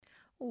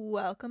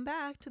Welcome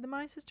back to the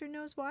My Sister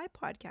Knows Why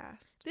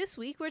podcast. This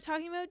week we're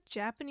talking about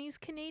Japanese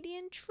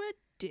Canadian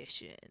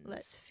traditions.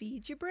 Let's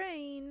feed your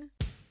brain.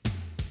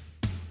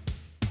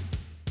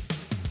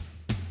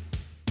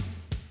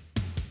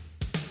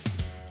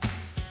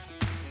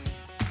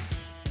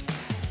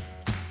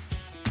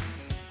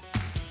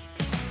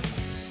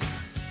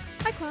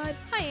 Hi, Claude.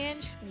 Hi,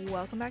 Ange.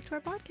 Welcome back to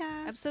our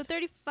podcast. Episode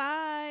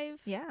 35.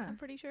 Yeah. I'm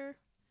pretty sure.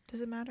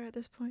 Does it matter at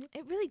this point?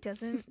 It really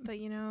doesn't, but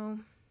Yeah.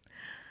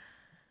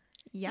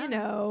 you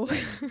know.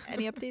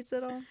 Any updates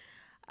at all?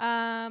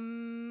 I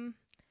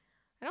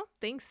don't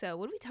think so.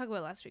 What did we talk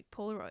about last week?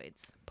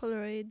 Polaroids.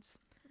 Polaroids.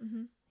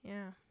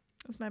 Yeah.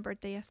 It was my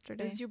birthday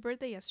yesterday. It was your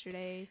birthday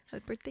yesterday.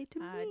 Happy birthday to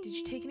me. Did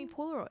you take any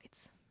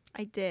Polaroids?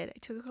 I did. I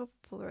took a couple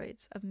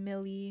Polaroids of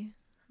Millie,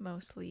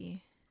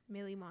 mostly,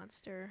 Millie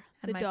Monster.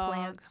 and the my dog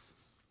plants.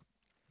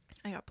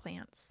 I got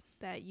plants.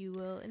 that you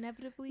will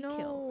inevitably No,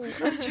 kill.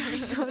 I'm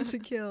trying not to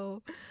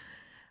kill.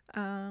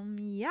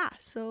 Yeah,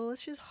 so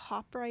let's just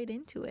hop right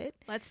into it.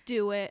 Let's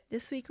do it.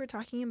 This week we're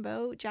talking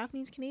about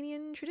Japanese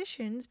Canadian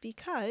traditions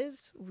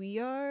because we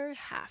are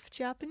half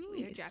Japanese.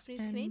 We are Japanese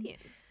and Canadian.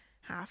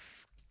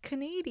 half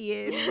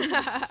Canadian,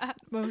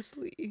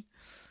 mostly.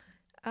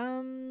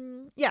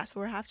 Yeah, so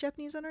we're half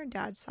Japanese on our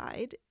dad's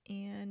side,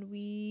 and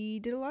we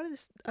did a lot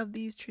of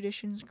these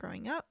traditions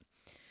growing up.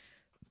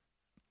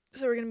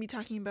 So we're gonna be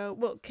talking about.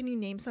 Well, can you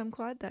name some,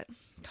 Claude, that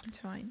come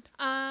to mind?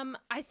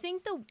 I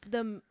think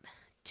the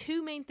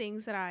two main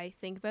things that I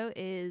think about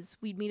is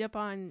we'd meet up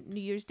on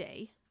New Year's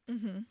Day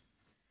Mm-hmm.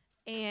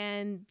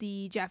 and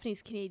the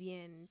Japanese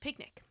Canadian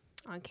picnic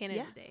on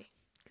Canada Yes. Day.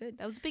 Good.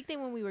 That was a big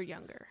thing when we were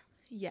younger.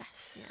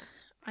 Yes. Yeah.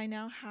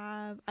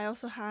 I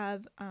also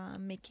have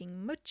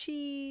making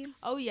mochi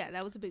Oh yeah,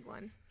 that was a big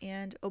one.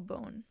 and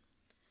obon.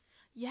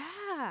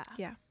 Yeah.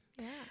 Yeah.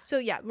 Yeah. So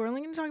yeah, we're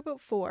only going to talk about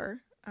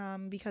 4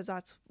 because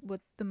that's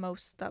what the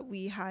most that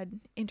we had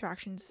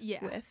interactions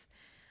Yeah. with.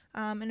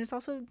 And it's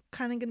also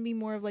kind of going to be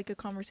more of like a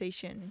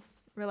conversation.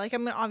 Where like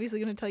I'm obviously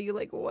going to tell you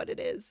like what it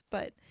is,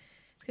 but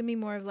it's going to be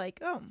more of like,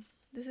 oh,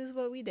 this is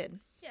what we did.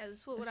 Yeah, this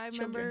is what As I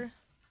children. remember,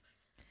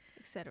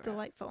 etc.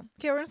 Delightful.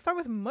 Okay, we're going to start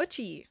with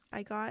mochi.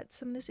 I got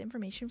some of this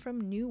information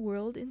from New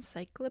World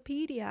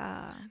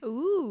Encyclopedia.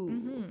 Ooh.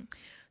 Mm-hmm.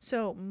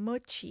 So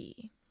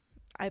mochi.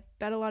 I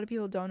bet a lot of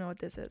people don't know what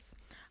this is.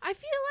 I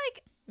feel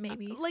like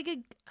Maybe.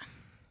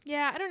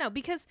 yeah, I don't know,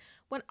 because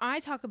when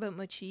I talk about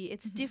mochi,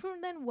 it's Mhm.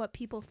 different than what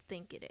people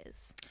think it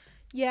is,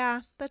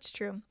 Yeah, that's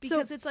true.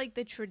 because it's like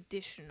the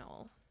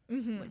traditional.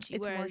 mochi,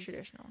 it's more whereas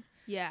traditional.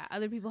 Yeah,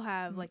 other people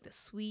have Mm. like the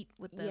sweet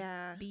with the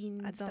Yeah,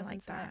 bean I don't stuff like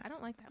inside. that. I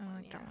don't like that I don't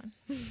one. like Yeah.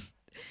 that one.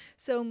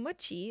 So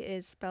mochi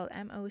is spelled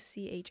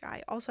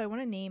M-O-C-H-I. Also, I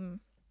want to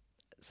name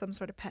some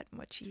sort of pet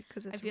mochi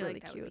because I it's feel really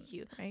like that cute. would be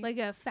cute, Right? like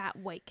a fat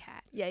white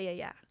cat. Yeah.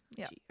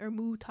 Yeah. Or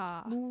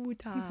muta.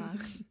 Muta.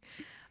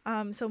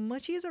 So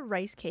mochi is a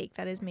rice cake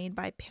that is made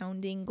by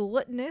pounding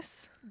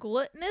gluttonous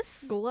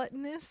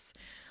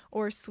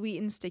or sweet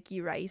and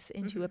sticky rice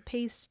into a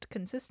paste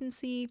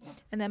consistency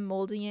and then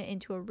molding it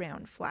into a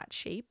round flat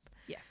shape.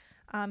 Yes.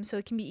 So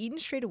it can be eaten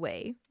straight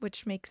away,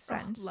 which makes Oh,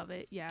 sense. love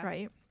it. Yeah.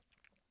 Right?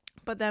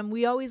 But then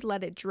we always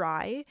let it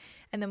dry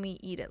and then we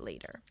eat it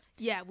later.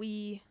 Yeah,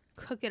 we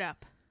cook it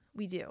up.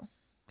 We do.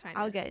 Kinda.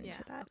 I'll get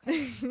into that.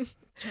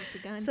 Jump the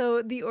gun.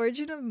 So the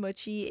origin of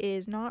mochi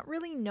is not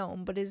really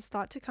known, but it is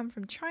thought to come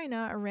from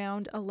China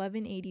around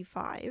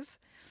 1185.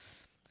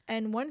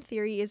 And one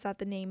theory is that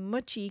the name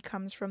mochi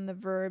comes from the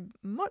verb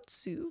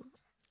motsu,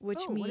 which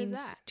Oh, what is means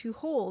that? to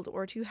hold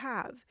or to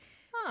have,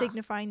 Huh.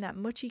 signifying that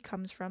mochi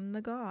comes from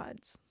the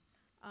gods.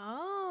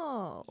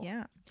 Oh.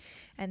 Yeah.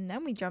 And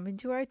then we jump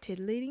into our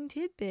titillating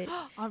tidbit.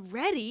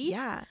 Already?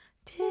 Yeah.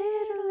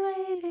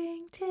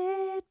 Titillating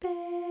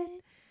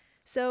tidbit.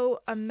 So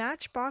a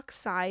matchbox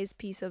size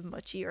piece of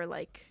mochi, or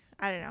like,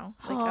 I don't know,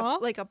 Huh?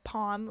 like a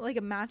palm, like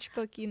a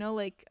matchbook, you know,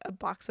 like a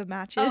box of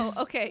matches. Oh,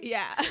 okay.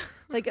 Yeah.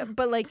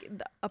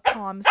 A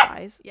palm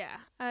size.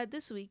 Yeah.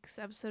 This week's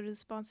episode is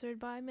sponsored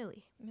by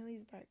Millie.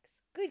 Millie's Barks.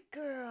 Good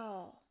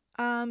girl.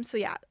 So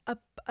yeah,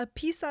 a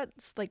piece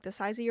that's like the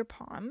size of your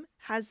palm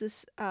has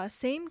this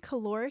same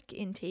caloric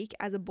intake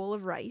as a bowl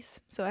of rice.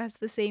 So it has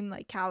the same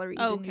like calories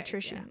Oh, and okay,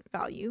 nutrition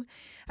value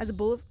as a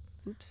bowl of.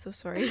 Oops, so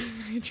sorry.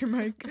 Hit your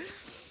mic.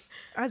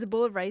 As a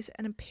bowl of rice,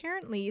 and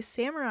apparently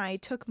samurai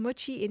took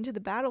mochi into the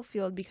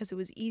battlefield because it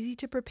was easy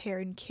to prepare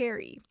and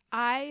carry.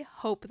 I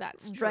hope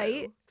that's true.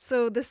 Right?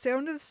 So the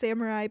sound of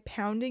samurai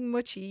pounding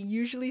mochi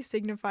usually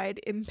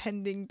signified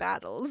impending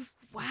battles.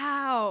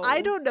 Wow.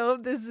 I don't know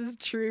if this is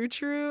true,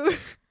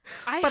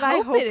 I but hope I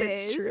hope it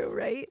it's is. true,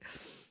 right?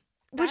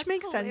 Which That's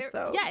makes sense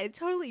though. Yeah, it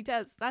totally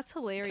does. That's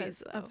 'Cause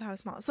hilarious of though. how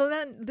small. So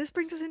then this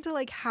brings us into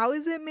like, how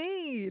is it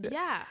made?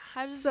 Yeah.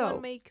 How does So-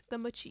 one make the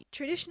mochi?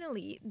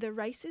 Traditionally, the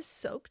rice is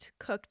soaked,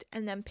 cooked,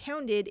 and then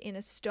pounded in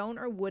a stone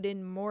or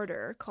wooden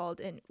mortar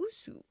called an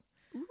usu,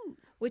 Ooh.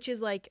 which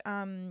is like,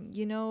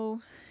 you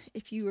know,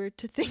 if you were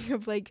to think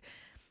of like,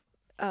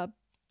 I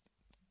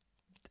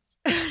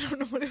don't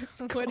know what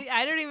it's called.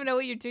 I don't even know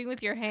what you're doing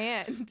with your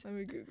hand. Let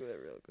me Google it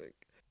real quick.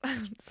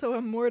 So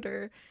a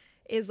mortar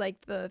is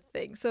like the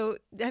thing. So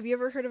have you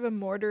ever heard of a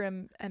mortar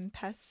and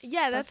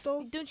Yeah,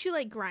 pestle? don't you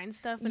like grind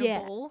stuff in Yeah,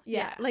 a bowl?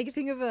 Yeah, like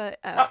think of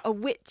a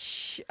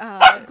witch.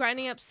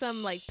 Grinding up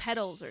some like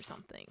petals or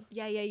something.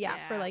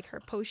 Yeah, for like her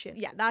potion.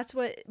 Yeah, that's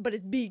what. But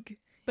it's big,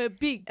 But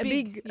big, a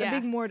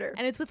big mortar.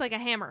 And it's with like a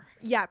hammer.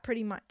 Yeah,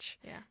 pretty much.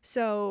 Yeah.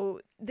 So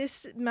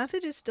this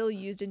method is still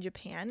used in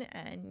Japan,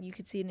 and you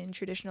could see it in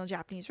traditional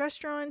Japanese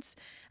restaurants,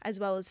 as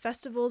well as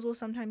festivals will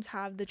sometimes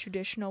have the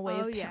traditional way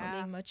of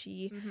pounding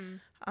mochi. Mm-hmm.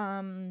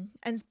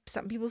 And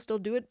some people still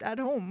do it at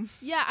home.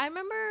 Yeah, I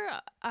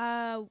remember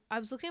I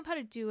was looking up how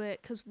to do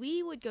it because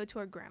we would go to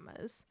our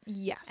grandma's.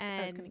 Yes, and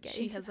I was gonna get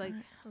she into has that. like,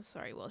 I'm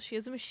sorry, well, she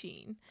has a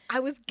machine. I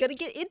was gonna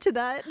get into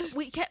that.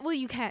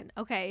 You can,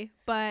 okay,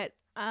 but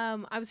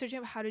I was searching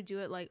up how to do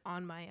it like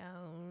on my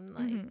own,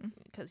 like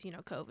because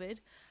COVID.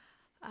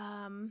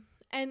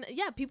 And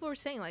yeah, people were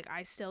saying like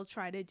I still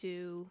try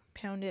to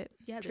Pound it.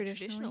 the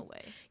traditional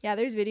way. Yeah,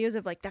 there's videos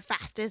of like the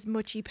fastest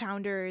mochi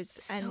pounders,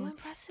 and So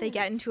impressive. they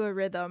get into a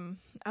rhythm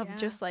of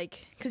just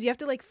like, because you have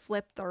to like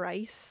flip the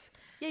rice.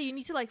 Yeah, you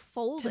need to like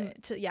fold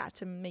it.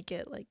 To make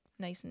it like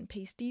nice and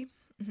pasty.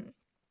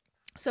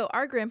 So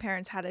our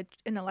grandparents had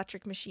an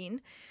electric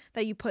machine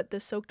that you put the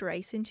soaked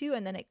rice into,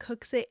 and then it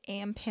cooks it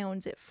and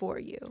pounds it for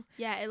you.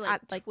 Yeah, it like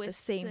at like the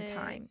same it.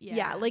 time.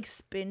 Yeah, like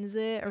spins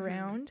it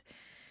around.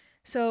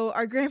 So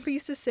our grandpa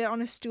used to sit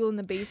on a stool in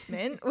the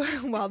basement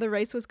while the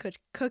rice was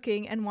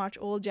cooking and watch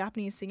old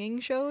Japanese singing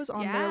shows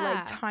on their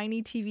like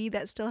tiny TV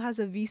that still has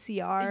a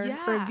VCR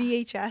or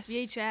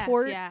VHS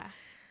port. Yeah.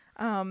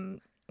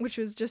 Which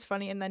was just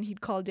funny, and then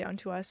he'd call down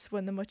to us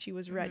when the mochi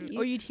was ready.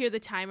 Or you'd hear the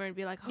timer and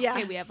be like,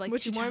 okay, we have like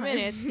 2 more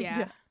minutes.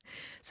 Yeah.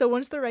 So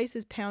once the rice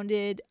is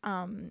pounded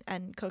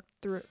and cooked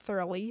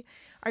thoroughly,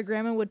 our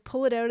grandma would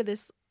pull it out of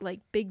this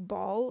like big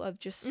ball of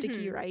just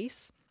sticky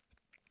rice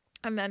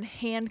and then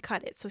hand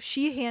cut it. So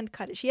she hand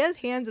cut it. She has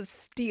hands of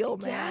steel,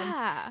 man.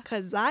 Yeah.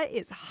 Because that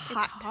is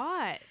hot. It's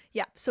hot.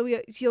 Yeah. So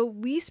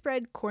we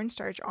spread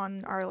cornstarch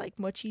on our like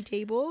mochi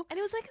table. And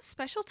it was like a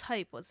special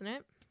type, wasn't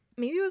it?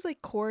 Maybe it was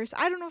like coarse.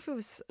 I don't know if it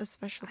was a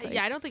special type.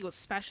 I don't think it was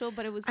special,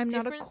 but it was I'm not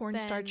a different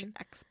cornstarch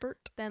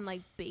expert. than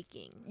like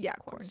baking. Yeah,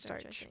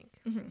 cornstarch. I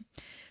think.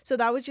 So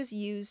that was just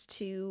used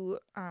to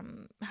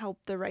help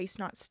the rice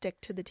not stick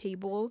to the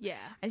table. Yeah.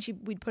 And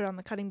we'd put it on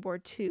the cutting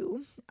board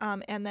too.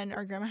 And then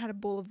our grandma had a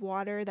bowl of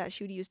water that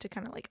she would use to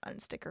kind of like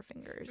unstick her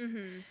fingers.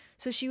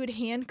 So she would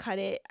hand cut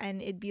it,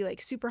 and it'd be like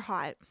super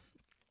hot.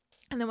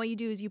 And then what you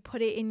do is you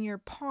put it in your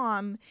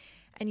palm,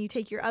 and you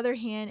take your other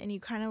hand and you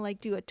kind of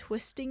like do a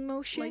twisting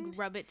motion. Like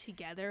rub it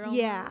together almost.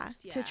 Yeah,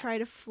 to try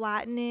to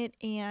flatten it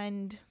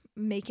and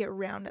make it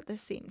round at the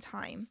same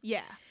time.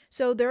 Yeah.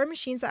 So there are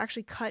machines that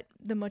actually cut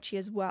the mochi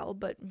as well,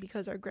 but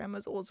because our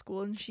grandma's old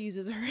school and she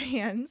uses her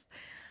hands,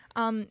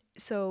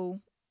 so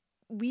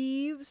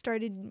we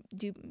started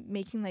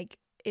making like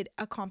it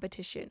a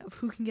competition of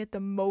who can get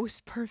the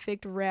most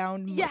perfect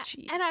round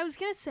mochi. Yeah, and I was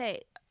gonna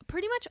say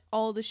pretty much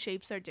all the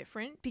shapes are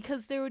different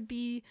because there would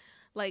be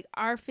like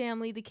our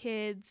family, the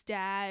kids,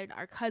 dad,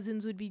 our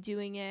cousins would be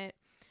doing it.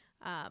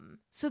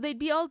 So they'd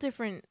be all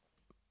different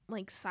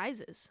like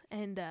sizes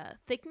and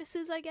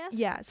thicknesses, I guess.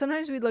 Yeah,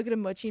 sometimes we'd look at a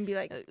mochi and be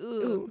like,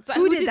 ooh,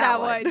 who did that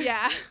one?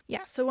 Yeah.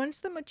 Yeah, so once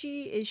the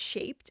mochi is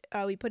shaped,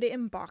 we put it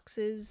in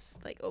boxes,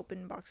 like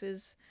open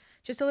boxes,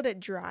 just to let it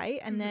dry.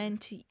 And then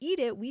to eat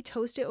it, we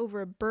toast it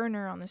over a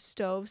burner on the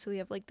stove. So we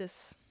have like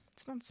this,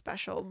 it's not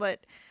special,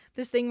 but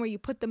this thing where you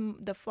put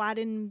the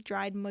flattened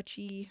dried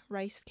mochi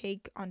rice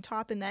cake on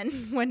top, and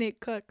then when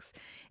it cooks,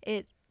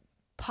 it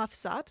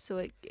puffs up, so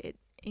it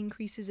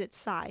increases its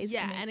size.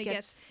 Yeah, and it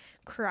gets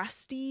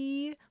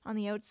crusty on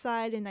the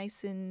outside and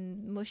nice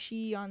and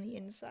mushy on the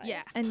inside.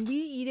 Yeah. And we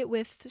eat it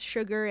with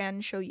sugar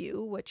and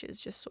shoyu, which is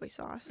just soy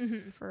sauce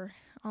for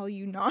all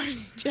you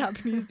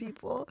non-Japanese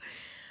people.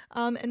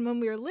 And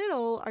when we were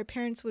little, our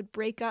parents would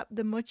break up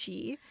the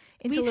mochi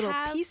into little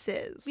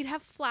pieces. We'd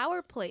have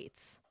flower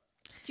plates.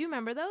 Do you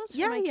remember those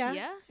from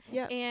IKEA?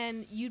 Yeah.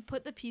 And you'd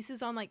put the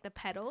pieces on like the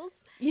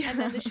petals. Yeah. And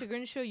then the sugar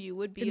and shoyu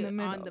would be on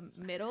the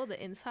middle,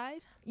 the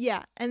inside.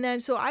 Yeah. And then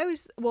so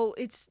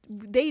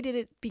they did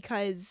it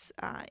because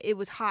it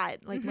was hot.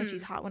 Like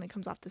mochi's hot when it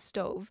comes off the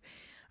stove.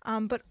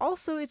 But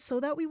also it's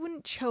so that we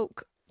wouldn't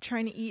choke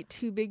trying to eat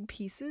 2 big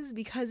pieces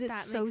because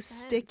it's so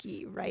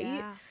sticky, right?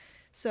 Yeah.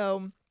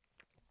 So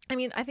I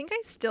mean, I think I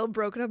still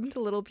broke it up into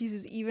little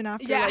pieces even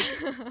after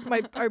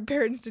like our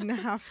parents didn't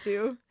have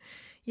to.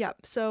 Yeah,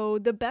 so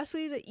the best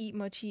way to eat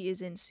mochi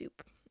is in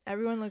soup.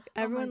 Everyone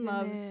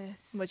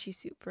loves mochi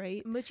soup,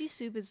 right? Mochi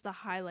soup is the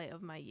highlight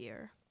of my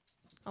year.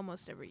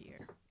 Almost every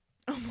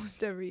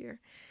year.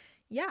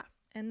 Yeah,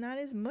 and that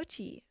is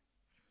mochi.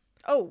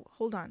 Oh,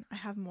 hold on. I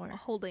have more.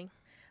 Holding.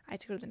 I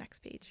had to go to the next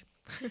page.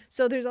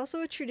 So there's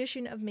also a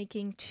tradition of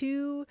making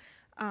 2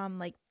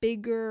 like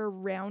bigger,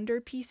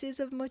 rounder pieces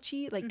of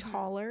mochi, like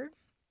taller,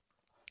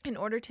 in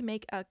order to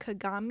make a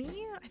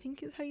kagami, I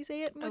think is how you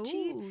say it,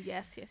 mochi. Oh,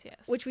 yes.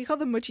 Which we call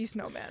the mochi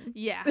snowman.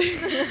 Yeah.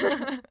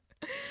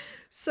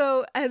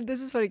 So, and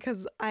this is funny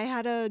because I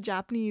had a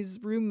Japanese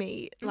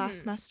roommate last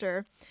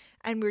semester,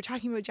 and we were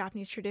talking about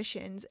Japanese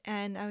traditions,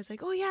 and I was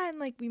like, oh yeah, and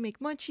like we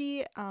make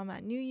mochi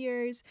at New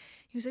Year's.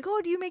 He was like,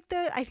 oh, do you make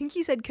I think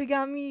he said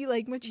kagami,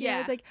 like mochi. And I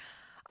was Yeah. like,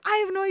 I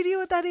have no idea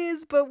what that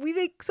is, but we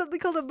make something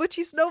called a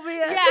mochi snowman.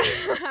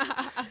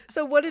 Yeah.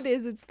 So what it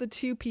is, it's the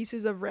 2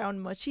 pieces of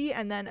round mochi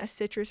and then a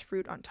citrus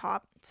fruit on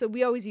top. So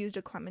we always used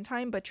a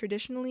clementine, but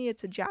traditionally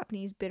it's a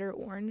Japanese bitter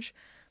orange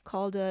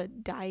called a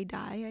dai,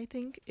 I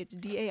think. It's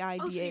Daidai.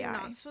 Oh, so you're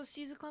not supposed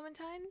to use a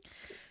clementine?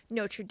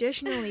 No,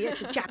 traditionally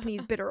it's a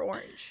Japanese bitter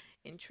orange.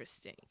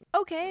 Interesting.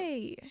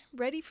 Okay,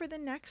 ready for the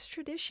next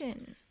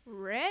tradition.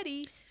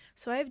 Ready.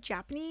 So I have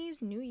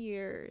Japanese New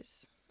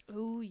Year's.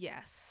 Oh,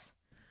 yes.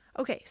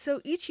 Okay, so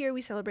each year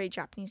we celebrate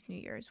Japanese New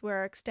Year's, where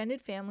our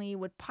extended family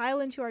would pile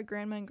into our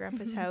grandma and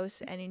grandpa's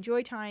house and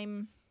enjoy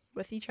time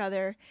with each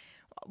other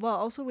while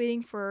also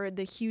waiting for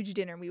the huge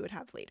dinner we would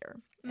have later.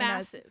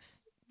 Massive.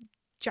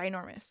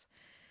 Ginormous.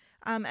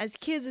 As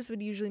kids, this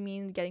would usually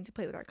mean getting to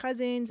play with our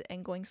cousins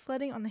and going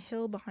sledding on the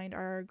hill behind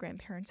our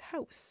grandparents'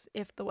 house,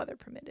 if the weather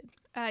permitted.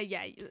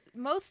 Yeah.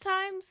 Most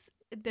times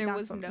there Not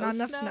was some- no not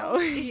enough snow.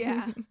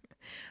 Yeah.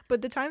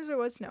 But the times there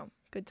was snow.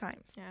 Good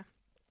times. Yeah.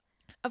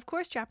 Of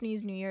course,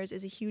 Japanese New Year's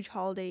is a huge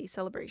holiday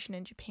celebration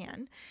in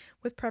Japan,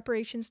 with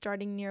preparations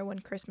starting near when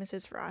Christmas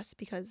is for us,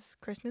 because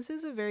Christmas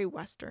is a very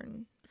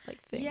Western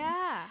like thing.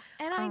 Yeah.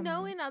 And I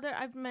know Um,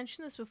 I've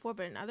mentioned this before,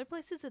 but in other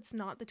places it's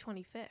not the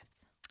 25th.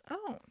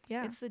 Oh,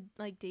 yeah. It's the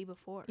day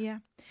before. Yeah.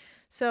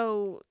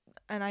 So,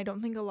 and I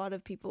don't think a lot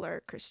of people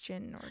are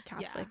Christian or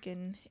Catholic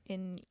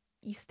in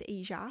East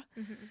Asia,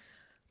 Mm-hmm.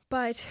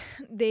 but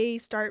they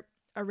start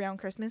around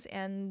Christmas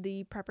and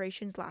the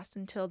preparations last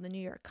until the new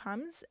year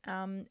comes.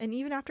 And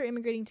even after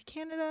immigrating to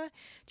Canada,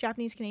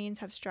 Japanese Canadians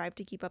have strived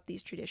to keep up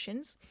these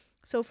traditions.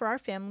 So for our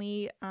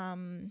family,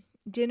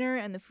 dinner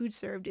and the food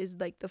served is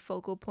like the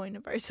focal point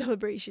of our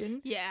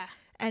celebration. Yeah.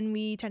 And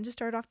we tend to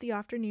start off the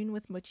afternoon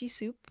with mochi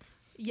soup.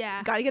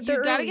 Yeah. Gotta get there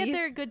You gotta early. get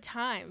there a good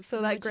time. So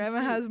for that mochi grandma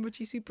soup. has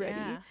mochi soup ready.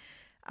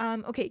 Yeah.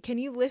 Okay, can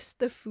you list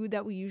the food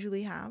that we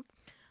usually have?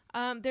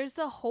 There's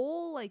the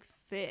whole like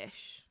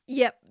fish.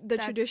 Yep, the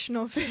That's-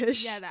 traditional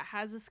fish. Yeah, that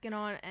has the skin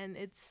on, and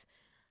it's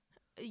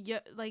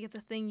like it's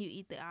a thing you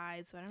eat the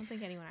eyes, but I don't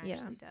think anyone Yeah.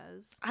 actually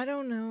does. I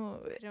don't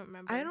know. I don't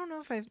remember. I don't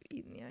know if I've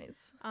eaten the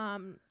eyes.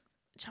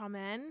 Chow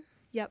mein.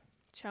 Yep.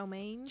 Chow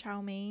mein.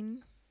 Chow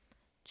mein.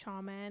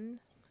 Chow mein.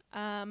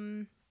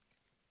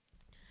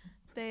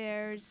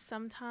 There's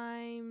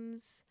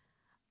sometimes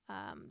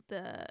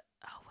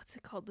what's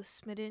it called? The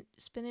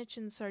spinach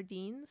and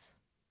sardines.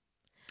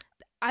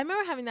 I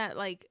remember having that,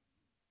 like,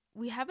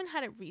 we haven't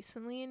had it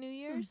recently in New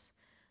Year's,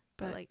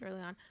 but like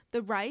early on.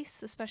 The rice,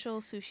 the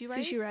special sushi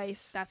rice. Sushi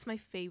rice. That's my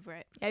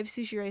favorite. I have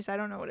sushi rice. I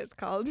don't know what it's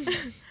called.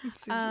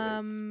 Sushi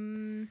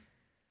rice.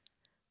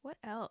 What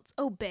else?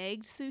 Oh,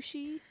 bagged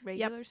sushi,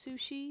 regular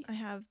sushi. I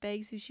have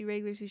bag sushi,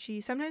 regular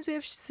sushi. Sometimes we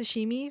have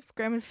sashimi if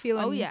grandma's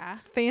feeling Oh yeah,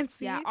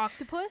 fancy. yeah.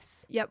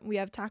 Octopus. Yep, we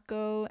have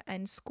taco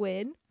and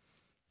squid.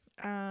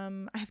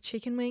 I have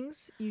chicken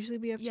wings. Usually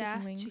we have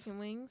chicken wings. Chicken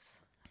wings.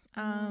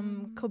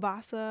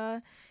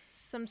 Kobasa.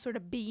 Some sort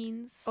of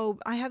beans. Oh,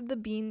 I have the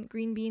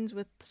green beans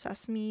with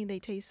sesame. They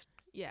taste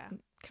Yeah,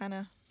 kind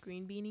of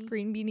green beanie.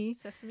 green beanie.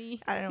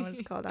 Sesame. I don't know what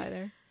it's called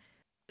either.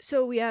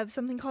 So we have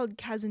something called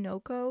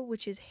kazunoko,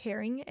 which is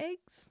herring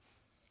eggs,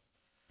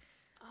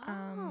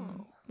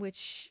 Oh.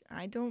 which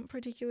I don't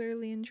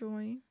particularly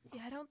enjoy.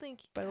 Yeah, I don't think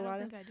But I a don't lot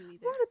think I do A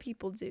either. lot of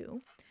people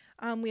do.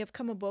 We have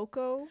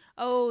kamaboko,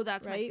 Oh,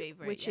 that's right, my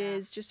favorite. which yeah.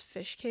 is just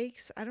fish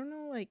cakes. I don't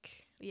know,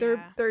 like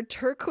Yeah. they're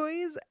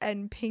turquoise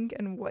and pink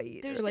and white,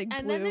 There's or like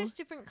and blue. then there's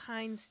different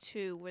kinds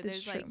too, where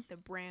That's there's true. like the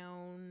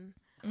brown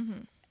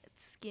Mhm.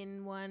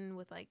 skin one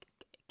with like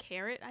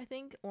carrot, I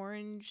think,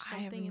 orange I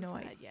have something no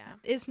inside. idea. Yeah,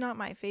 It's not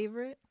my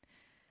favorite,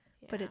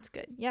 but Yeah. it's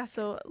good. Yeah,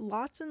 so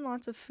lots and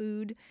lots of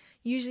food.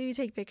 Usually we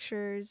take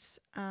pictures.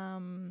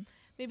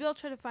 Maybe I'll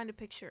try to find a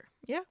picture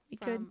Yeah, we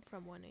could.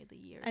 from one of the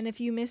years. And if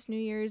you miss New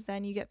Year's,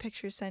 then you get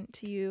pictures sent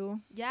to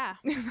you. yeah,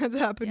 That's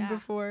happened Yeah.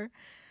 before.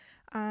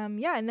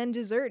 Yeah, and then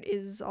dessert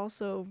is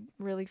also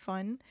really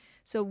fun.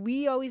 So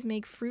we always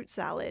make fruit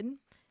salad,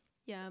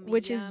 yummy,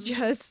 which is yummy.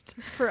 just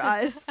for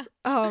us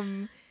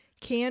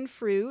canned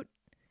fruit.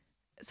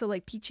 So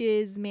like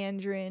peaches,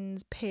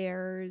 mandarins,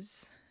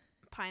 pears,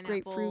 pineapple.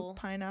 grapefruit,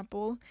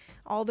 pineapple,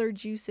 all their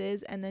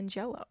juices, and then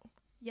Jello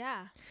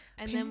Yeah,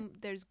 and Pin- then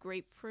there's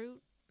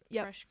grapefruit.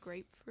 Yep. Fresh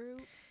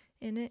grapefruit.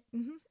 in it.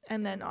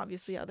 And then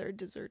obviously other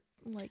dessert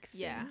like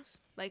things. Yeah.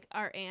 Like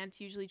our aunt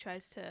usually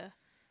tries to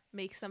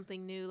make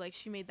something new. Like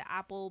she made the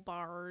apple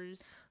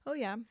bars. Oh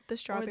yeah, the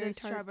strawberry or the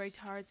tarts. strawberry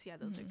tarts. Yeah,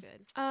 those are Mhm.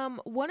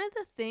 good. One of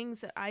the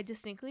things that I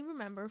distinctly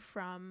remember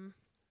from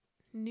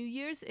New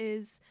Year's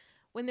is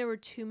when there were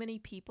too many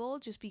people,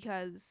 just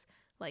because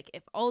like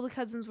if all the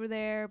cousins were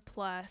there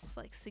plus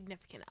like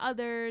significant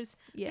others,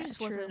 Yeah, there just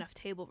true. wasn't enough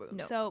table room.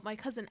 No. So my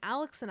cousin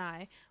Alex and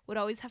I would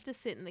always have to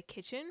sit in the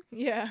kitchen,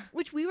 Yeah.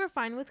 which we were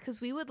fine with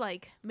because we would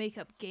like make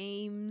up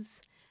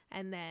games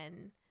and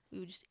then we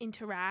would just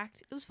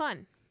interact. It was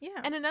fun. Yeah.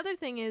 And another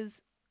thing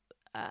is,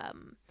 I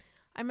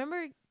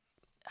remember,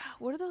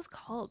 what are those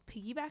called?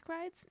 Piggyback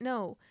rides?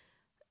 No.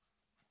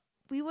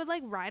 we would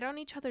like ride on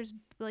each other's,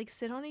 like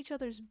sit on each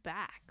other's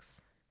backs.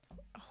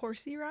 A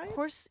horsey ride?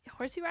 Horsey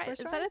ride? Horse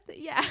Is ride? that a thing?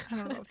 Yeah. I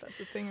don't know if that's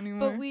a thing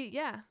anymore. But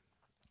Yeah.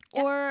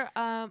 or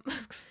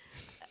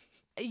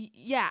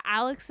yeah,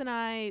 Alex and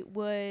I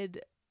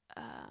would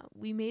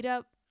we made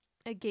up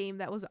a game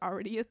that was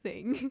already a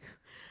thing.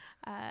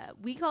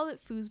 We called it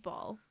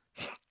foosball.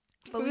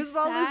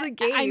 Foosball is a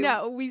game. I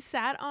know. We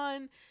sat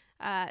on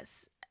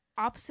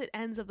opposite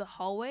ends of the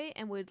hallway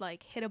and would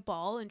like hit a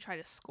ball and try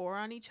to score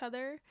on each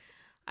other.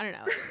 I don't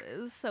know. It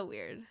was so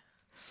weird.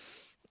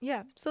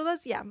 Yeah. So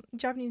that's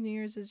Japanese New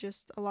Year's is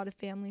just a lot of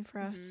family for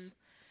us.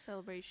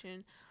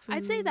 Celebration.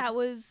 I'd say that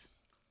was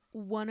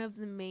one of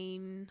the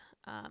main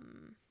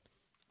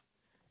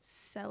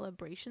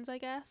celebrations, I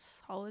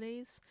guess,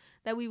 holidays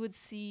that we would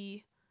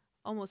see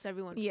almost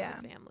everyone from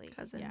the family.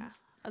 Cousins. Yeah.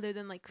 Other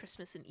than like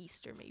Christmas and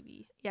Easter,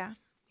 maybe. Yeah.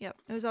 Yep.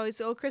 It was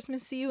always,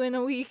 Christmas, see you in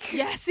a week.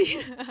 Yes.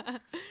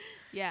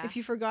 Yeah. If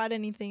you forgot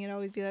anything, it'd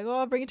always be like,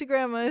 I'll bring it to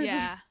grandma's.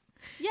 Yeah.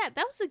 Yeah,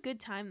 that was a good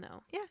time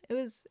though. Yeah, it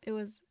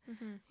was.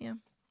 Yeah.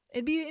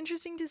 It'd be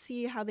interesting to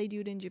see how they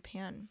do it in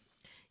Japan.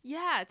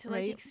 Yeah, to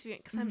like right?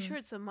 experience, because I'm sure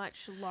it's a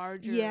much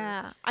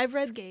larger I've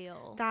read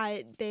scale.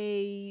 that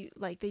they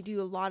do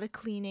a lot of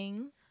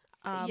cleaning,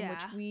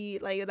 which we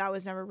like, that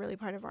was never really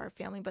part of our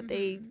family, but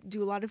they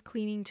do a lot of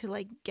cleaning to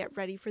like get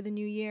ready for the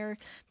new year.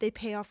 They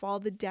pay off all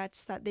the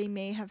debts that they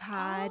may have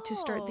had to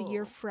start the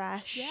year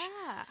fresh.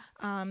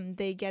 Yeah.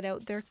 They get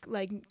out their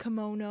like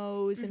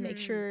kimonos and make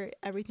sure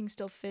everything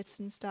still fits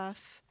and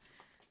stuff.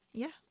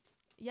 Yeah.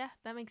 Yeah,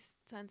 that makes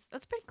sense.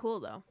 That's pretty cool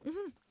though.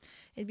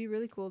 It'd be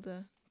really cool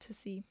to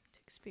see. To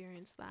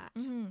experience that.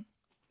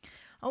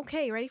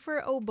 Okay, ready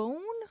for Obon?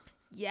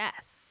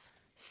 Yes.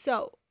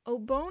 So,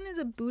 Obon is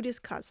a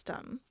Buddhist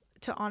custom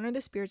to honor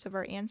the spirits of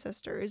our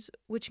ancestors,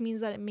 which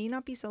means that it may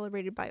not be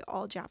celebrated by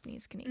all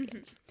Japanese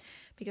Canadians,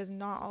 because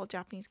not all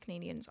Japanese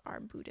Canadians are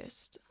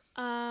Buddhist.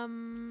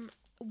 When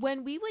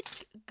we would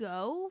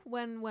go,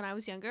 when I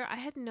was younger, I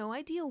had no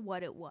idea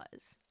what it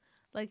was.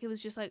 Like, it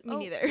was just like, Me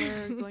neither.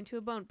 we're going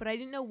to Obon. But I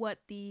didn't know what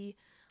the,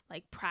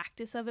 like,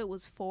 practice of it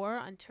was for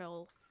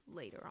until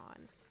later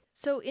on.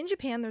 So in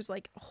Japan, there's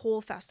like a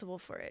whole festival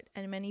for it,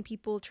 and many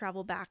people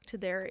travel back to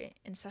their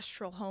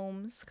ancestral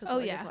homes because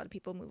I guess a lot of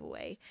people move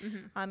away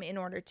in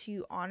order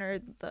to honor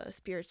the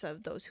spirits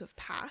of those who have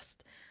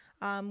passed.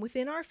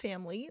 Within our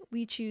family,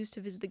 we choose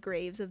to visit the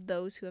graves of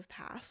those who have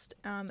passed,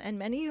 and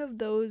many of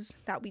those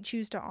that we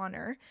choose to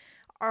honor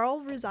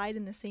all reside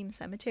in the same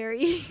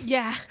cemetery.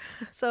 Yeah.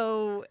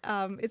 So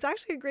it's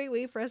actually a great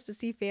way for us to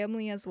see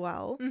family as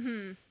well.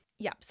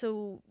 Yeah,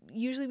 so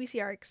usually we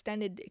see our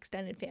extended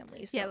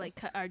families. So yeah, like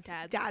our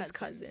dad's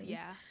cousins.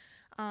 Yeah.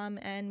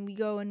 And we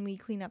go and we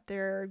clean up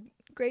their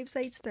grave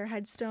sites, their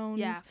headstones.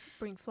 Yeah,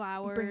 bring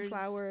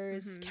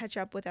flowers. Catch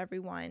up with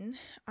everyone.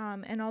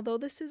 And although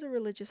this is a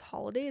religious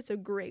holiday, it's a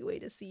great way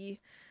to see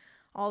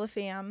all the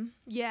fam.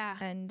 Yeah.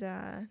 And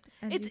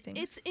do things.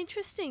 It's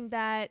interesting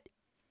that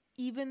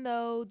even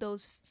though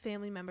those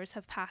family members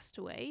have passed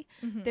away,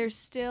 they're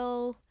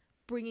still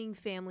bringing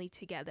family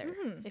together,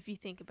 if you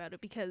think about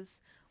it,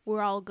 because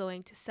we're all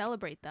going to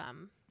celebrate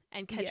them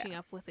and catching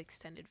up with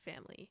extended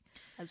family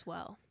as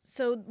well.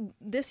 So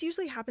this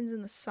usually happens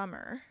in the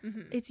summer.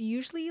 It's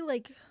usually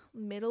like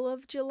middle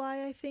of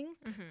July, I think,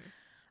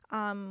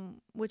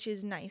 which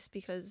is nice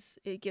because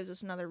it gives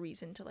us another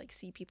reason to like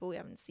see people we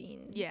haven't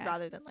seen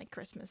rather than like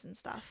Christmas and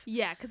stuff.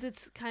 Yeah, because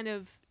it's kind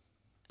of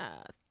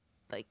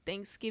like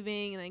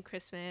Thanksgiving and then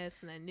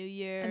Christmas and then New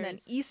Year's. And then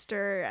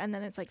Easter, and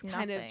then it's like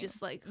nothing. Kind of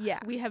just like,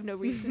 we have no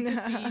reason to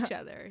see each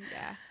other.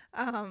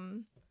 Yeah.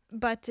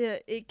 But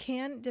it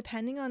can,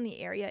 depending on the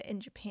area in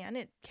Japan,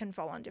 it can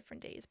fall on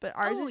different days. But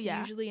ours is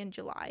usually in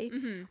July.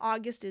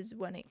 August is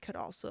when it could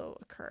also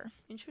occur.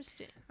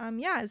 Interesting.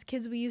 As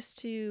kids, we used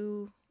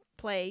to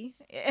play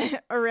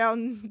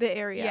around the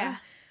area.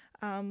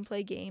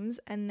 Play games.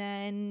 And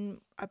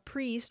then a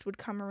priest would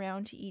come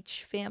around to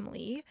each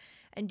family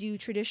and do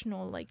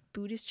traditional like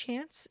Buddhist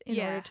chants in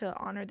order to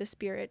honor the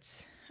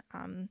spirits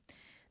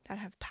that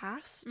have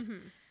passed.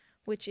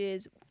 Which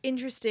is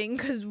interesting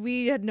because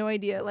we had no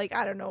idea. Like,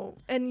 I don't know.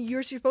 And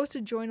you're supposed to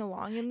join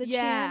along in the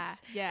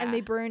chants. Yeah. And they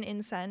burn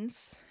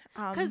incense.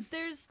 Because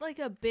there's like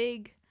a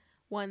big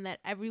one that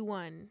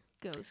everyone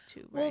goes to,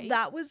 right? Well,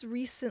 that was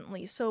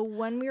recently. So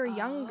when we were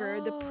younger,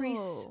 the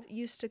priests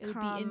used to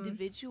come be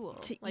individual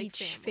to like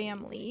each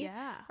families. family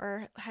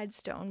or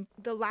headstone.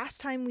 The last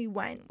time we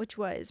went, which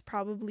was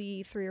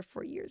probably 3 or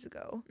 4 years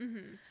ago,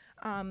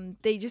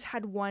 they just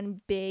had one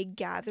big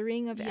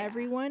gathering of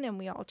everyone, and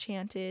we all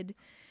chanted.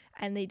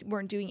 And they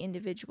weren't doing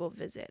individual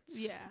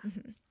visits.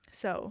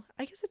 So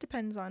I guess it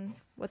depends on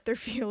what they're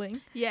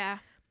feeling. Yeah.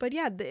 But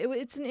yeah,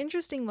 it's an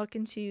interesting look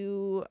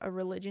into a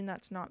religion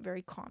that's not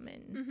very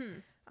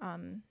common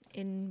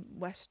in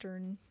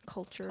Western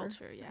culture. I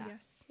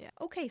guess. Yeah.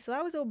 Okay, so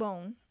that was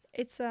Obon.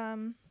 It's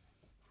not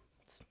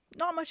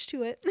much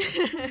to it,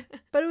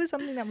 but it was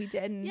something that we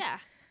did, and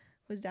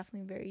was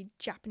definitely very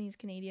Japanese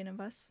Canadian of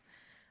us.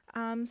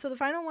 So the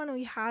final one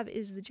we have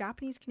is the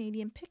Japanese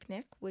Canadian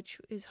Picnic, which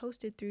is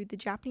hosted through the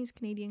Japanese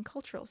Canadian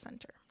Cultural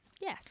Center.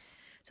 Yes.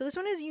 So this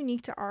one is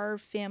unique to our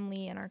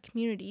family and our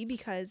community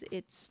because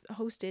it's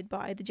hosted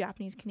by the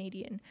Japanese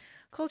Canadian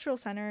Cultural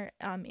Center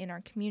in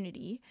our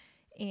community.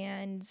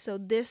 And so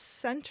this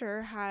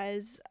center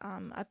has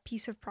a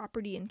piece of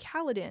property in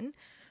Caledon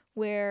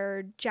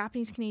where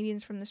Japanese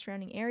Canadians from the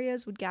surrounding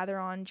areas would gather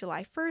on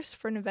July 1st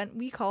for an event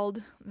we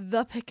called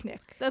The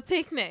Picnic. The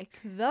picnic.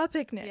 The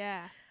Picnic.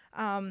 Yeah.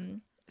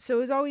 So it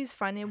was always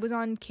fun. It was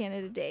on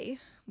Canada Day,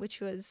 which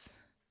was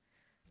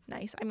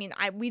nice. I mean,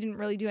 we didn't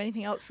really do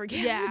anything else for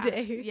Canada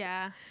Day.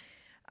 Yeah.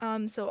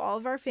 So all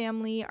of our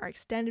family, our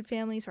extended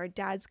families, our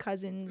dad's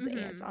cousins,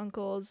 aunts,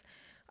 uncles,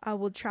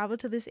 would travel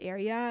to this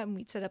area, and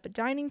we'd set up a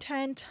dining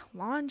tent,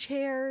 lawn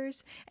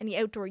chairs, any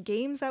outdoor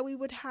games that we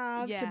would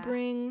have to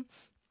bring,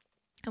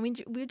 and we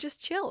would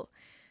just chill.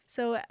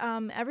 So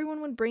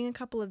everyone would bring a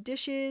couple of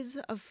dishes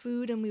of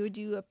food, and we would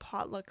do a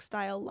potluck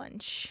style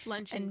lunch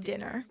and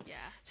dinner. Yeah.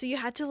 So you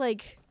had to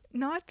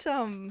not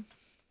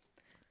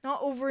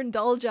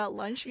overindulge at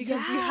lunch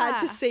because you had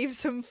to save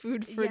some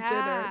food for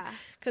dinner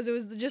because it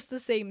was just the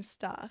same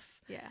stuff.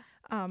 Yeah.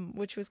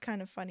 Which was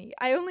kind of funny.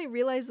 I only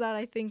realized that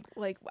I think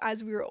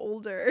as we were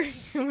older.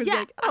 It was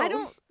I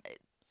don't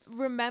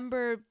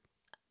remember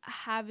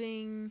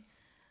having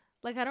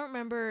I don't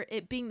remember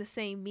it being the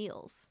same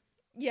meals.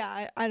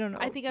 Yeah, I don't know.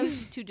 I think I was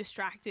just too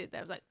distracted. I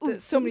was like, ooh,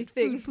 so many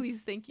things. Food,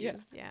 please, thank you.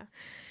 Yeah.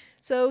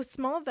 So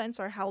small events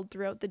are held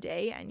throughout the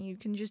day, and you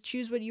can just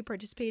choose what you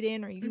participate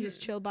in, or you can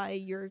just chill by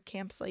your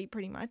campsite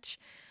pretty much.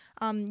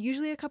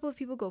 Usually a couple of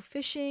people go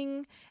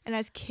fishing, and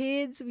as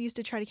kids, we used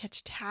to try to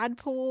catch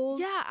tadpoles.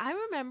 Yeah, I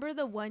remember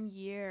the one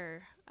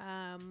year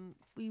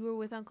we were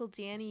with Uncle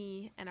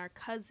Danny and our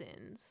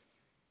cousins,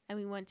 and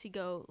we went to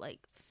go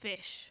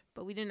fish,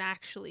 but we didn't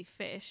actually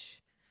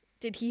fish.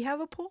 Did he have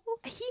a pole?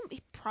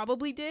 He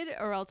probably did,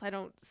 or else I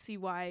don't see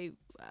why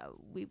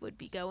we would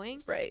be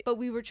going. Right. But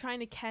we were trying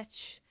to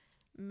catch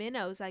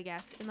minnows, I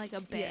guess, in a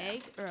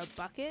bag or a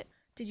bucket.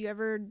 Did you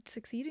ever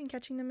succeed in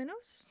catching the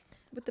minnows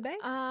with the bag?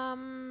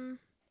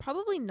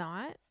 Probably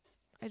not.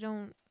 I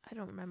don't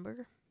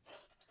remember.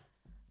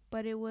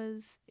 But it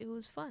was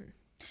fun.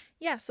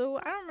 Yeah, so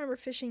I don't remember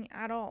fishing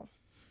at all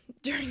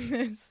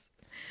during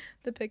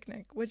the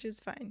picnic, which is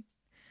fine.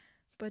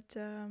 But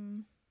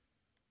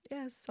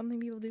yeah, it's something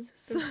people do.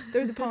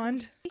 There's a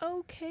pond.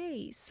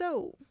 Okay,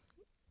 so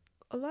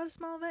a lot of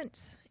small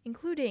events,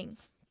 including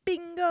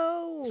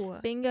bingo.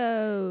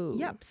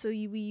 Yep, so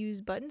we use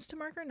buttons to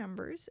mark our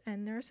numbers,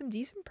 and there are some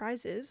decent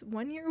prizes.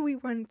 One year we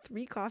won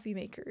 3 coffee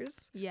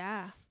makers.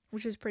 Yeah.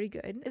 Which was pretty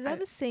good. Is that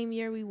the same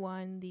year we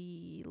won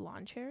the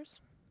lawn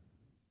chairs?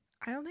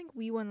 I don't think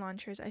we won lawn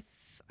chairs.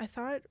 I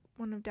thought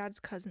one of Dad's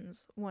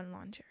cousins won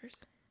lawn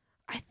chairs.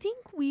 I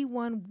think we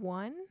won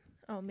one.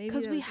 Oh, maybe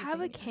because we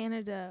have a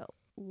Canada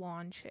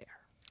lawn chair.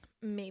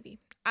 Maybe.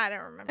 I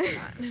don't remember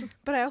that.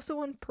 But I also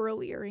won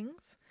pearl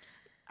earrings.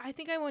 I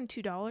think I won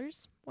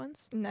 $2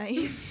 once.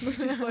 Nice. Which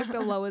is the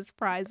lowest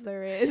prize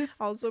there is.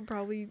 Also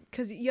probably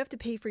because you have to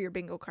pay for your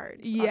bingo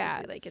cards. Yeah.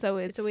 Obviously.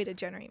 It's a way to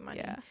generate money.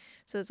 Yeah.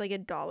 So it's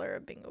 $1 a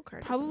bingo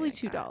card. Probably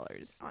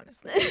 $2.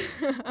 Honestly.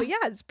 But yeah,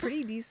 it's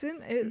pretty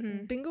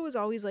decent. Bingo was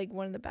always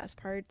one of the best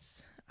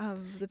parts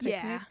of the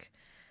picnic.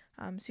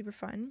 Super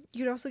fun.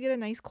 You could also get a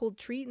nice cold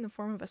treat in the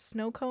form of a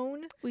snow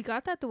cone. We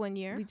got that the one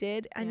year. We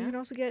did. And you can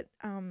also get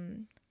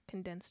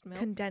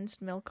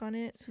condensed milk on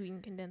it.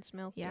 Sweetened condensed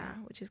milk. Yeah,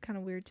 which is kind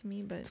of weird to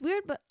me, but it's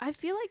weird, but I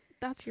feel like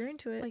that's if you're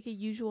into it. A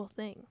usual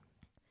thing.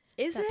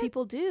 Is it?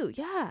 People do.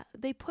 Yeah.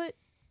 They put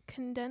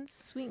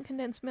sweetened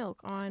condensed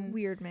milk on it's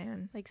weird,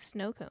 man.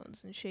 Snow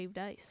cones and shaved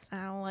ice.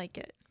 I don't like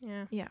it.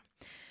 Yeah. Yeah.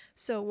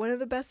 So one of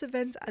the best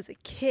events as a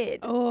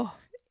kid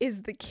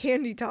is the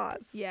candy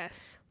toss.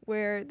 Yes.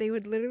 Where they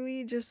would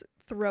literally just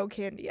throw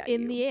candy at you.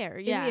 In the air,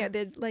 yeah. In the air.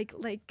 They'd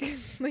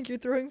like you're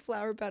throwing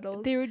flower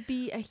petals. There would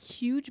be a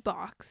huge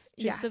box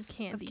just of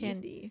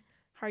candy.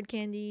 Hard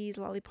candies,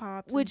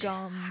 lollipops, which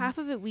gum. Half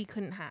of it we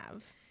couldn't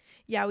have.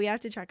 Yeah, we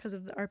had to check because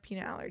of our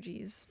peanut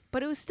allergies.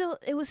 But it was still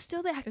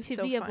the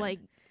activity of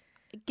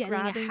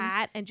getting a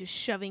hat and just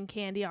shoving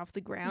candy off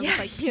the ground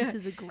with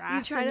pieces of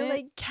grass. You try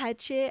to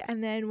catch it,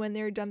 and then when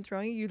they're done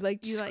throwing it,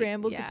 you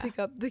scramble to pick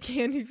up the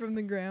candy from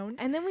the ground.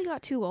 And then we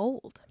got too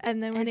old.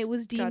 And it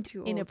was deemed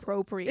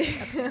inappropriate,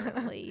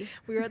 apparently.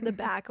 We were at the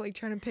back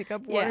trying to pick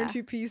up one or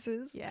two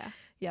pieces. Yeah.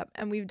 Yep.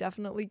 And we've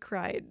definitely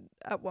cried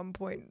at one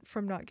point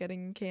from not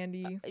getting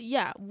candy.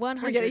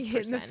 100%. We're getting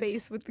hit in the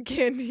face with the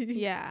candy.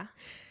 Yeah.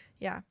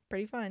 Yeah.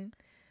 Pretty fun.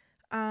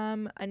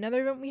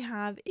 Another event we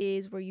have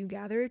is where you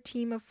gather a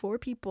team of 4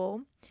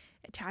 people,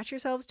 attach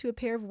yourselves to a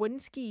pair of wooden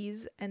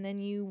skis, and then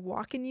you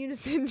walk in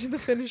unison to the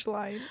finish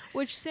line.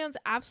 Which sounds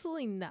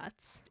absolutely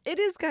nuts. It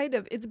is kind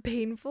of. It's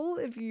painful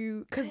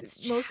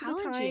because most of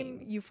the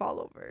time you fall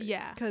over.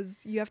 Yeah. Because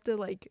you have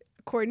to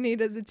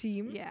coordinate as a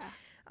team. Yeah.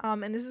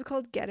 And this is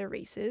called geta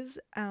races,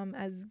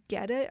 as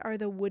geta are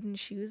the wooden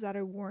shoes that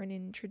are worn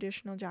in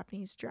traditional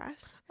Japanese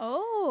dress.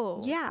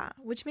 Oh. Yeah,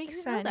 which makes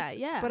sense. That,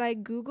 yeah. But I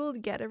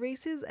Googled geta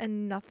races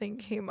and nothing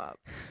came up.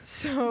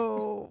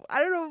 So I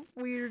don't know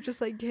if we were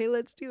just hey,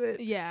 let's do it.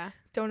 Yeah.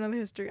 Don't know the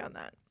history on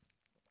that.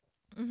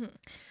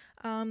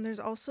 There's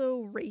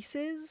also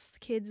races.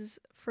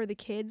 For the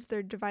kids,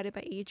 they're divided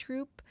by age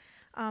group.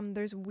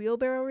 There's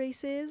wheelbarrow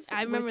races.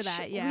 I remember which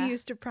that, yeah. we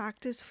used to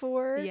practice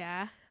for.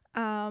 Yeah.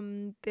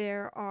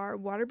 There are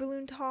water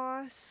balloon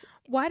toss.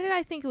 Why did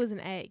I think it was an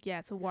egg? Yeah,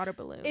 it's a water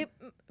balloon. It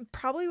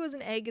probably was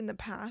an egg in the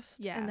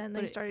past. Yeah, and then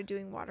but they started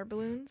doing water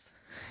balloons.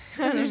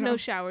 Because there's no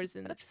showers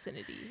in the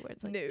vicinity where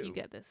it's like No. you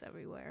get this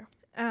everywhere.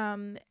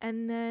 And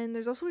then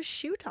there's also a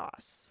shoe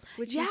toss,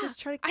 which Yeah, you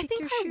just try to I kick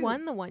think your I shoe.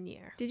 won the one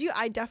year Did you?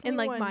 I definitely in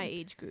like won. my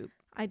age group.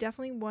 I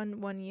definitely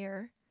won 1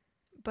 year,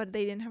 but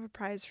they didn't have a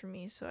prize for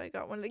me, so I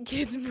got one of the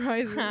kids'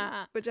 prizes,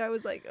 which I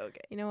was like,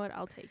 okay, You know what?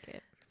 I'll take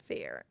it.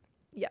 fair.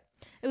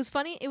 It was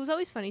funny. It was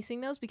always funny seeing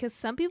those because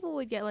some people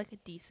would get like a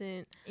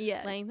decent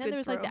Yeah. length. Then good there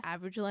was like the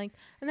average length,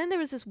 and then there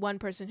was this one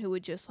person who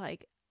would just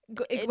like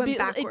it it'd went be-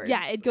 backwards.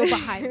 yeah, it'd go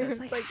behind. It was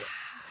It's like,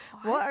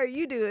 what are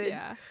you doing?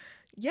 Yeah.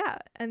 Yeah,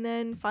 and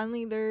then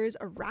finally there's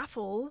a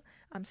raffle.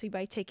 So you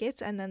buy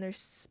tickets, and then there's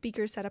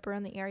speakers set up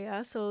around the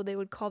area. So they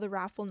would call the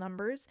raffle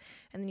numbers,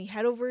 and then you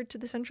head over to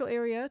the central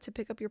area to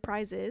pick up your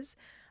prizes.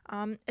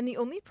 And the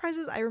only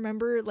prizes I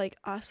remember like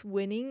us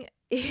winning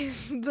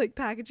is like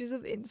packages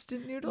of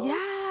instant noodles.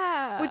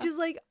 Yeah. Which is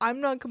like, I'm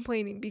not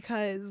complaining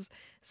because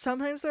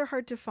sometimes they're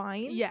hard to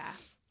find. yeah.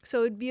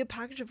 So it'd be a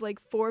package of like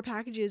 4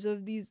 packages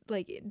of these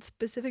like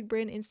specific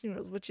brand instant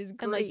noodles, which is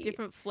great. And like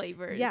different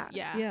flavors. Yeah,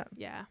 Yeah. yeah.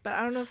 Yeah. But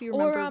I don't know if you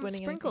remember Or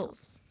winning sprinkles. anything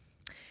else.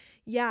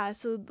 Yeah,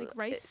 so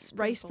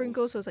rice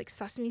sprinkles, so it's like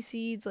sesame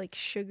seeds, like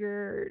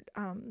sugar,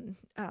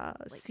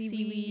 Like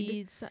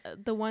seaweed. seaweeds.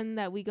 The one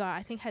that we got,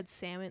 I think, had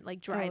salmon, like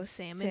dried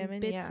salmon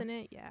bits yeah. in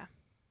it. Yeah.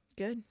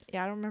 Good.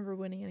 Yeah, I don't remember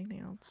winning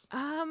anything else.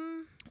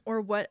 Or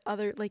what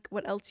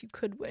else you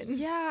could win.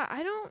 Yeah,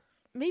 I don't.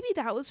 Maybe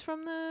that was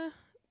from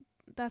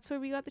that's where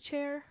we got the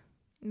chair.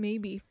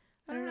 Maybe.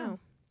 I don't know.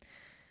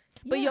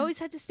 But you Yeah. always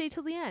had to stay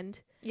till the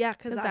end. Yeah,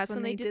 because that's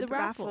when they did the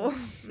raffle.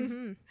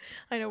 hmm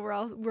I know we're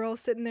all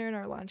sitting there in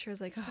our lawn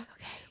chairs like, Just oh, like,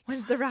 okay.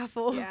 when's the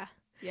raffle? Yeah.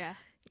 Yeah.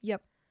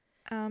 Yep.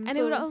 And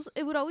So-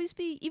 it would always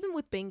be, even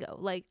with bingo,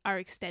 like our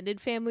extended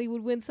family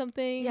would win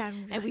something. yeah,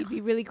 And we'd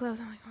be really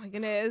close. I'm like, oh my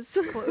goodness.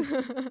 Close.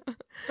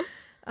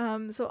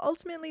 So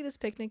ultimately, this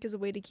picnic is a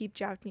way to keep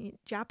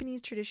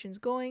Japanese traditions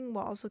going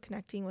while also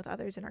connecting with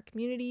others in our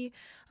community.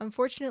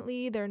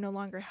 Unfortunately, they're no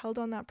longer held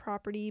on that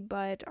property,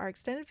 but our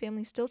extended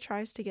family still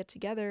tries to get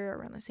together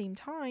around the same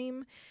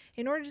time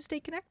in order to stay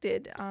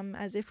connected,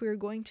 as if we were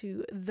going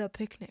to the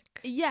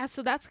picnic. Yeah,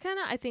 so that's kind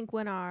of, I think,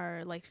 when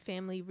our like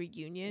family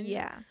reunion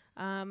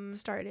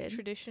Started.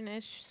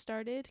 tradition-ish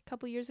started a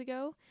couple years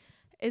ago.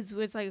 Is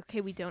was like,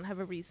 okay, we don't have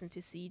a reason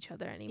to see each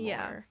other anymore.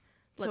 Yeah.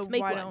 Let's So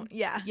make why one. don't?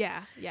 Yeah.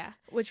 Yeah, yeah.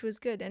 Which was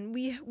good, and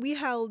we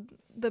held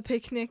the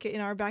picnic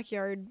in our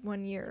backyard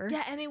 1 year.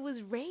 Yeah, and it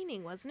was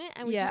raining, wasn't it?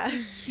 And we Yeah.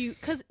 just huge,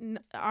 because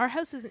our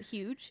house isn't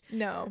huge.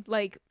 No.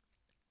 Like,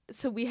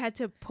 so we had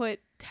to put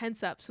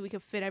tents up so we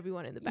could fit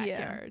everyone in the Yeah.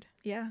 backyard.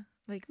 Yeah.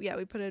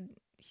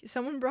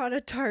 Someone brought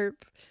a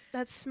tarp.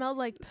 That smelled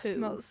like poo,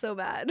 Smells so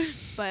bad.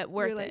 but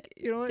We're worth like, it.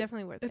 you know what?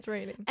 Definitely worth It's it.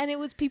 raining. And it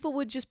was people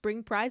would just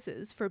bring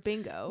prizes for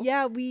bingo.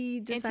 Yeah, we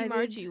Auntie decided.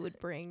 Margie would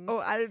bring. Oh,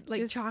 I like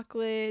just-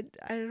 chocolate.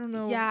 I don't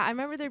know. Yeah, I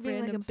remember there being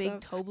like a random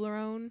big stuff.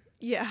 Toblerone,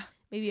 Yeah.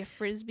 maybe a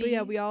frisbee. But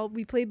yeah,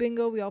 we play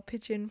bingo. We all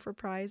pitch in for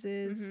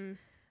prizes.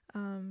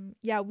 Mhm.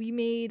 Yeah,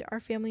 our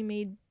family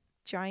made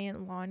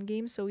giant lawn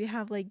games. So we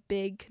have like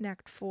big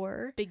Connect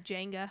 4, Big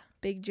Jenga.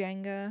 big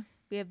Jenga,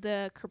 We have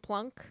the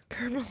Kerplunk,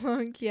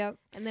 Kermalunk. Yep.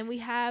 and then we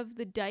have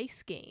the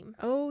dice game.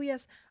 Oh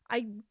yes,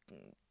 I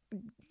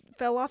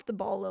fell off the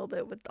ball a little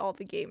bit with all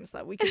the games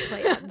that we could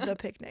play at the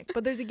picnic.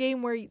 But there's a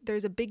game where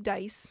there's a big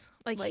dice,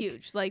 Like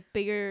huge, like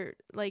bigger,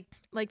 like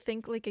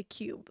think like a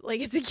cube.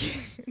 Like it's a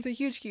cube. It's a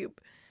huge cube.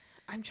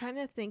 I'm trying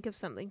to think of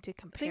something to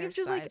compare of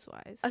just, like,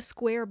 size-wise. A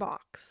square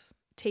box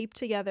taped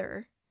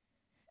together,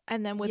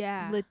 and then with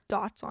Yeah. lit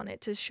dots on it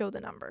to show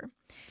the number.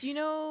 Do you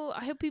know,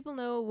 I hope people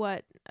know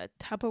what a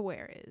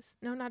Tupperware is.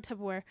 No, not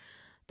Tupperware.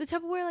 The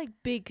Tupperware, like,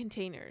 big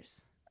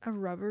containers. A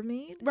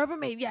Rubbermaid.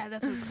 Rubbermaid, yeah,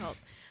 that's what it's called.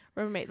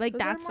 Rubbermaid, like Those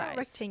that are more size.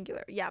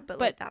 rectangular. Yeah, but But-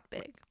 like that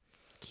big.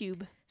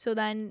 Cube. So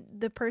then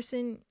the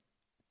person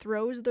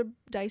throws the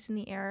dice in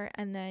the air,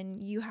 and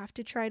then you have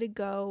to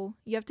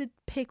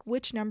pick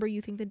which number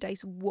you think the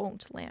dice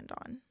won't land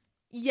on.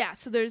 Yeah,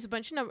 so there's a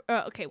bunch of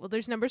numbers.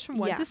 There's numbers from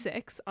 1 Yeah. to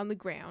 6 on the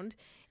ground,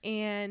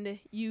 and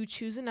you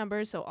choose a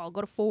number. So I'll go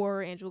to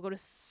 4, Angela will go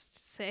to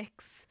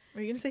 6.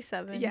 Are you gonna say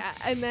 7? Yeah,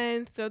 and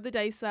then throw the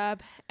dice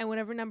up, and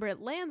whatever number it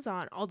lands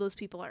on, all those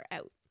people are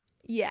out.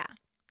 Yeah.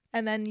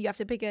 And then you have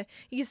to pick you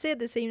can stay at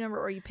the same number,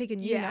 or you pick a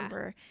new Yeah.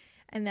 number.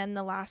 And then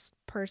the last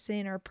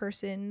person or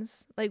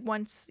persons, like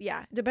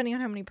depending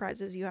on how many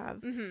prizes you have,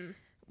 Mm-hmm.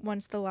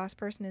 once the last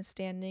person is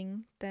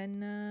standing,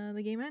 then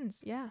the game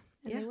ends. Yeah,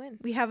 and Yeah. they win.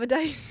 We have a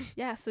dice.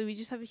 Yeah, so we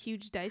just have a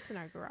huge dice in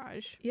our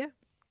garage. Yeah.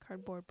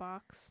 Cardboard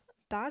box.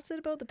 That's it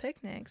about the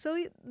picnic.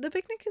 So the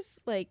picnic is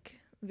like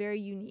very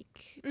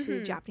unique to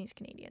Mhm. Japanese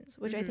Canadians,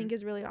 which I Mhm. think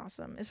is really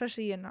awesome,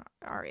 especially in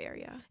our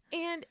area.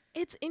 And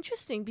it's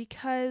interesting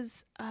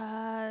because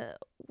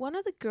one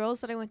of the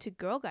girls that I went to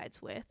Girl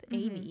Guides with,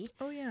 Mhm. Amy,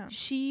 Oh yeah.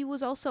 she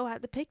was also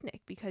at the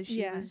picnic because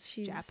she Yeah, was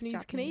she's Japanese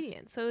Japanese.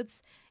 Canadian. So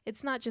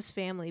it's not just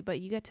family, but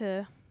you get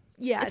to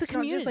Yeah, It's a it's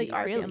not just like community,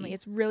 our really. family.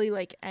 It's really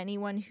like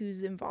anyone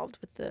who's involved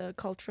with the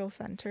cultural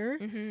center.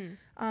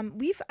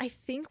 I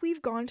think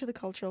we've gone to the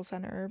cultural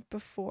center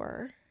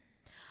before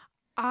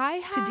I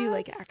have to do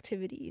like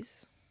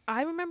activities.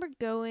 I remember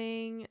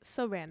going,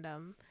 so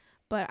random,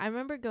 but I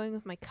remember going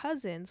with my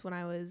cousins when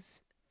I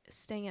was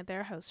staying at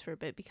their house for a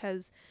bit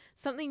because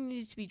something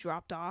needed to be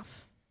dropped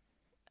off,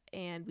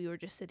 and we were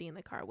just sitting in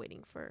the car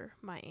waiting for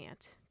my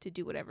aunt to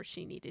do whatever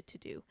she needed to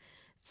do.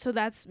 So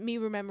that's me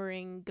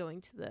remembering going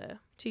to the.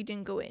 So you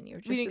didn't go in, you were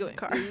just We didn't in go the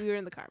car. in. We were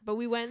in the car, but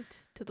we went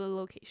to the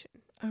location.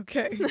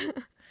 Okay.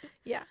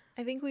 Yeah,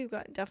 I think we've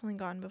definitely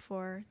gone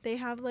before. They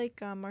have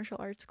like martial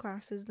arts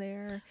classes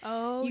there.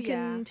 Oh, You yeah.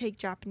 can take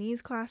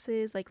Japanese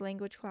classes, like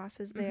language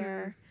classes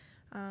there.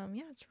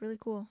 Yeah, it's really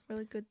cool.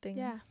 Really good thing.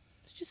 Yeah.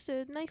 It's just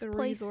a nice Good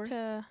place resource.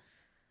 to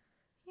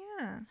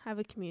Yeah. have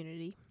a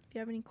community. If you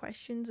have any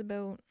questions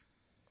about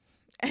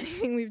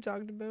anything we've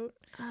talked about,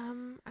 I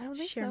don't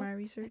think share so. my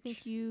research. I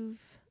think you've.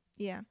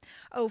 Yeah.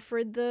 Oh,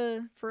 for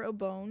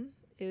Obone,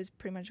 it was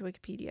pretty much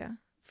Wikipedia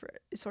for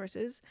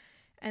sources.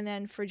 And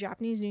then for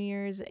Japanese New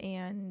Year's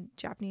and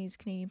Japanese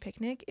Canadian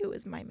picnic, it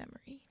was my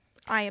memory.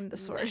 I am the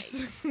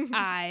source. Nice.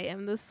 I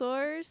am the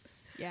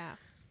source. Yeah.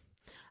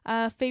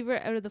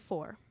 Favorite out of the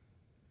 4?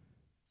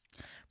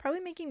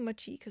 Probably making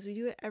mochi because we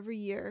do it every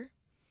year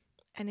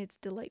and it's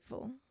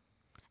delightful.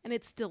 And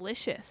it's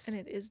delicious. And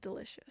it is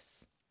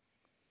delicious.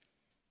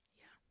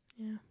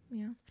 Yeah.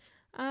 Yeah.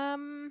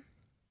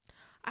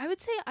 I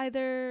would say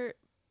either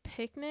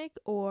picnic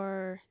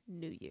or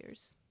New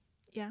Year's.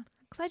 Yeah.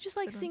 Because I just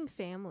like Good one. seeing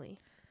family.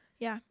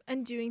 Yeah.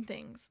 And doing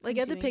things. Like And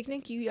at the doing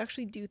picnic, you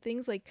actually do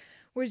things. Like,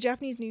 whereas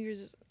Japanese New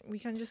Year's, we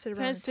kind of just sit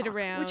around and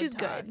talk, which is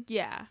talk. good.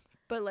 Yeah.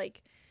 But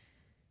like,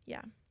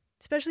 yeah.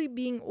 Especially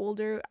being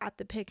older at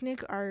the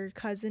picnic, our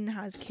cousin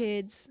has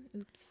kids.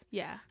 Oops.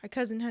 Yeah. Our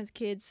cousin has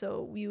kids,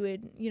 so we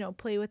would,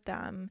 play with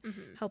them,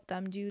 Mm-hmm. help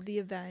them do the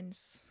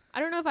events. I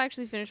don't know if I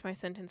actually finished my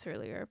sentence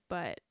earlier,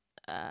 but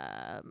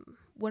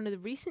one of the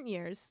recent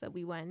years that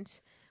we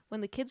went,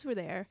 when the kids were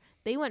there,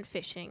 they went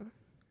fishing.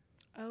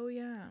 Oh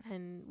yeah.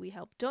 And we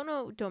helped.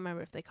 Don't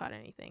remember if they caught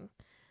anything,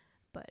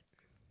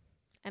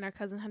 and our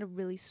cousin had a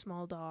really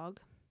small dog,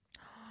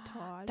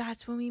 Todd.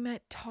 That's when we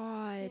met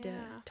Todd.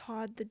 Yeah.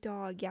 Todd the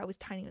dog. Yeah, it was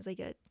tiny. It was like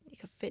you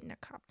could fit in a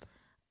cup.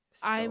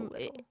 So little.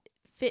 It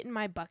fit in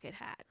my bucket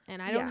hat,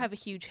 and I Yeah. don't have a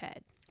huge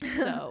head,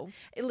 so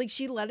Like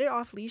she let it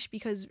off leash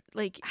because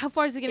like how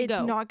far is it gonna it's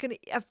go? not gonna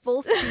at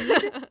full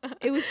speed.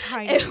 It was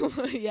tiny.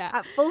 Yeah,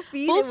 At full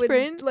speed, Full it would,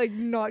 sprint, like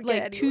not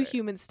get like 2 anywhere.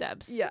 human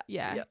steps. Yeah,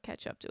 yeah, yeah.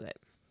 catch up to it.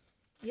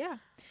 Yeah.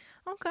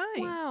 Okay.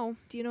 Wow,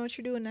 Do you know what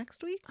you're doing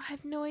next week? I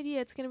have no idea.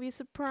 It's gonna be a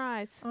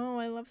surprise, Oh,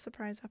 I love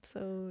surprise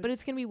episodes. but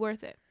it's gonna be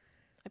worth it.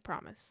 I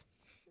promise.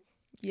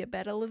 You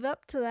better live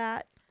up to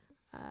that.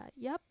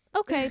 Yep.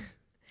 Okay.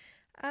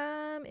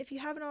 If you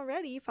haven't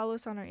already, follow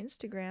us on our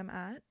Instagram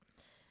at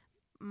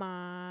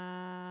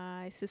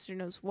My sister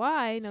knows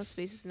why. No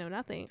spaces, no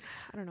nothing.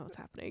 I don't know what's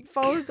happening.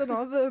 follow us on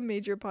all the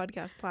major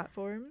podcast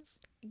platforms.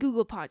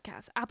 Google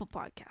Podcasts, Apple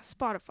Podcasts,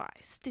 Spotify,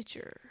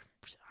 Stitcher,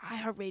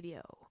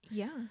 iHeartRadio.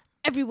 Yeah.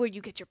 Everywhere you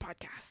get your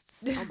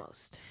podcasts,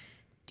 almost.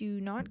 Do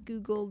not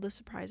Google the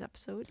surprise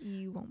episode.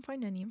 You won't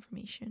find any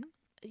information.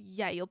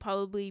 Yeah, you'll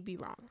probably be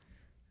wrong.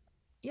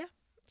 Yeah.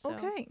 So,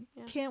 Okay.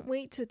 yeah. Can't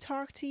wait to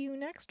talk to you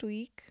next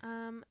week.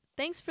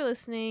 Thanks for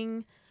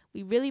listening.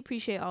 We really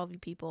appreciate all of you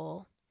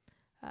people.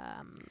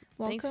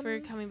 Thanks for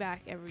Welcome. coming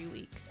back every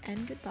week.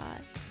 And goodbye.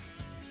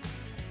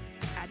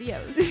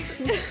 Adios.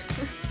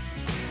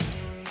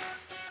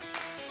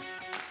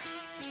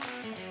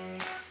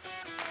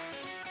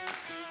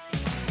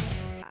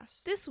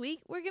 This week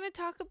we're gonna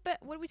talk about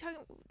what are we talking?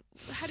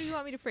 How do you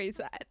want me to phrase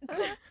that?